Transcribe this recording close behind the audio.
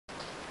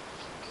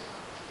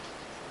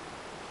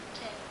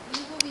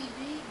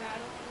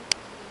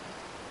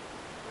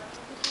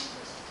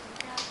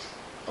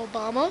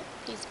Obama.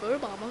 He's for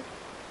Obama.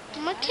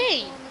 And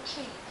McCain. I'm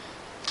for McCain.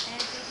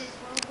 And it is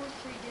World War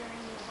III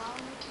during the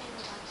Obama-McCain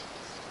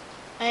elections.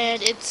 And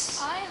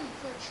it's I am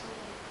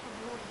virtually a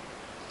warrior.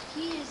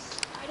 He is,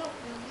 I don't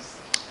know, he's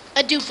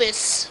a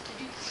doofus. a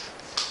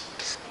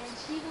doofus. And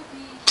he will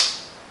be...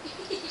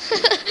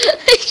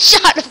 He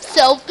shot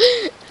himself.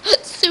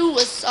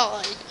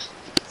 Suicide.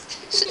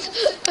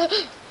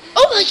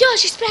 Oh my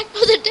gosh, he's back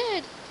from the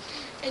dead.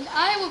 And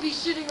I will be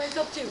shooting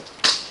myself too.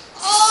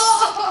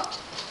 Oh!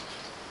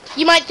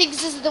 You might think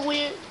this is the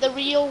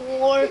real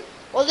war.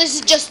 Well, this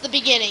is just the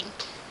beginning.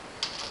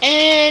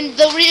 And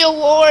the real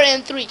war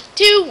in 3,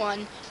 2,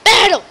 1,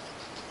 battle!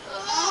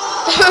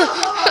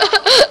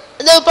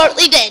 They're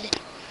partly dead.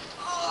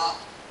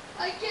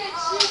 I can't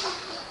shoot.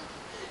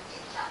 He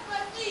got my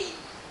knee.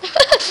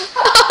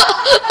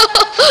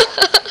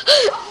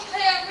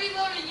 Hey, I'm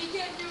reloading. You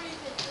can't do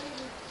anything.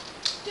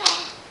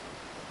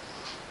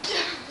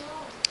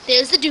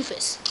 There's the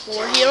doofus.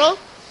 War hero,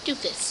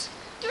 doofus.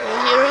 War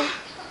hero.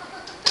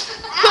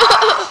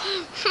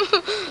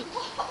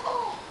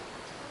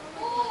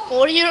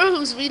 War hero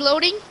who's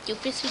reloading,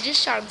 doofus who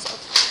just shot himself.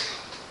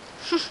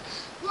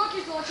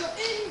 Rocket launcher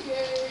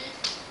engage.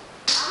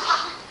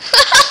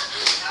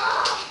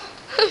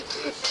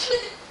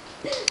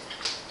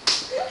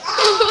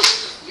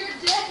 You're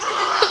dead.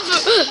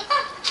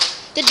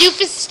 The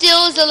doofus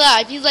still is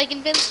alive. He's like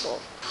invincible.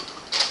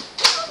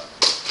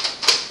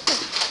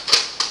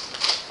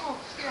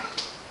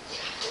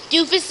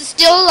 Doofus is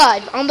still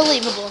alive.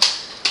 Unbelievable.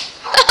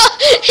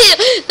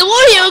 The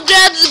war hero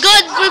grabs a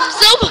gun from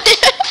somewhere.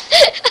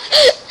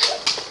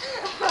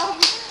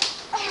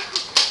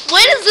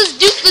 When is this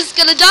doofus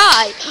gonna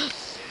die?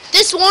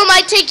 This war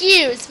might take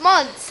years,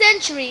 months,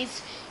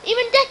 centuries,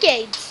 even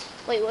decades.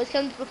 Wait, what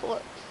comes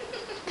before?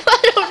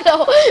 I don't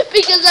know,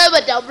 because I'm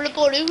a dumb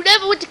reporter who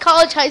never went to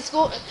college, high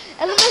school,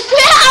 and I'm like,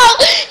 ow!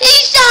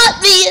 He shot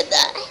me in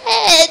the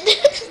head!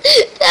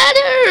 That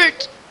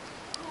hurt!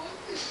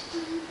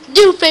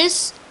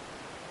 Doofus!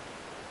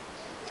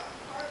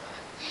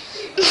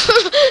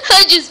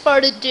 I just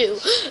farted too.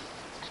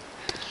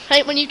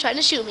 Right when you're trying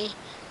to shoot me.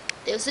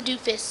 There's the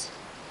doofus.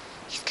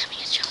 He's coming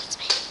towards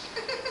me.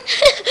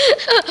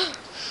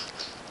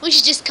 We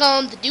should just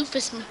call him the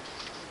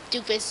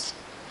doofus.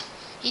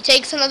 He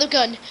takes another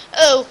gun.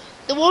 Oh,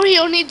 the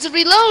warrior needs to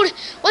reload.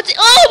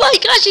 Oh my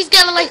gosh, he's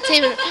got a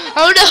lightsaber.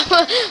 Oh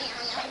no.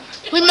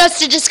 We must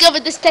have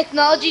discovered this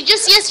technology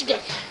just yesterday.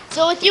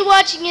 So if you're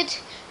watching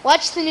it,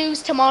 watch the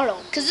news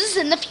tomorrow. Because this is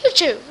in the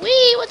future.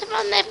 We were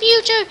from the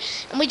future.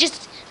 And we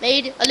just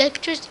made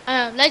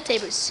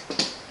lightsabers.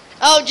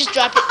 Oh, just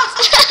dropped it.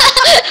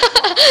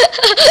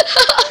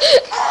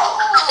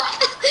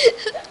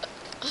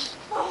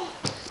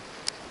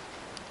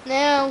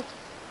 Now,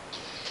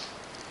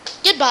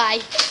 goodbye.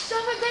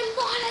 Osama bin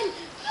Laden!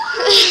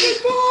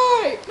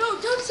 Goodbye! No,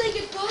 don't say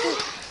goodbye.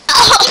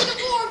 Oh.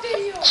 Make a more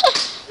video.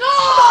 No!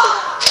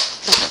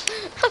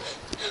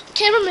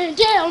 Cameraman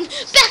down.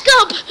 Back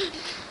up.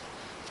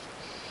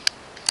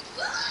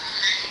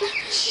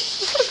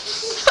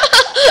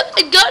 I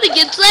got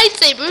against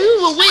lightsaber. Who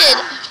will win?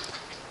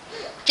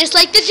 Just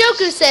like the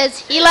Joker says,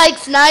 he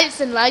likes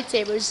knives and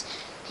lightsabers.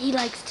 He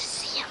likes to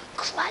see them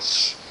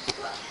crush.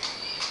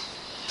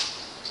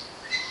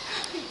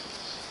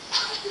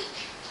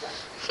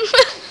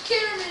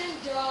 Cameraman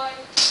die.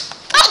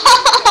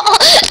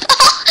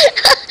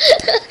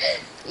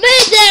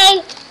 Man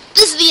down.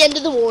 This is the end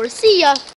of the war. See ya.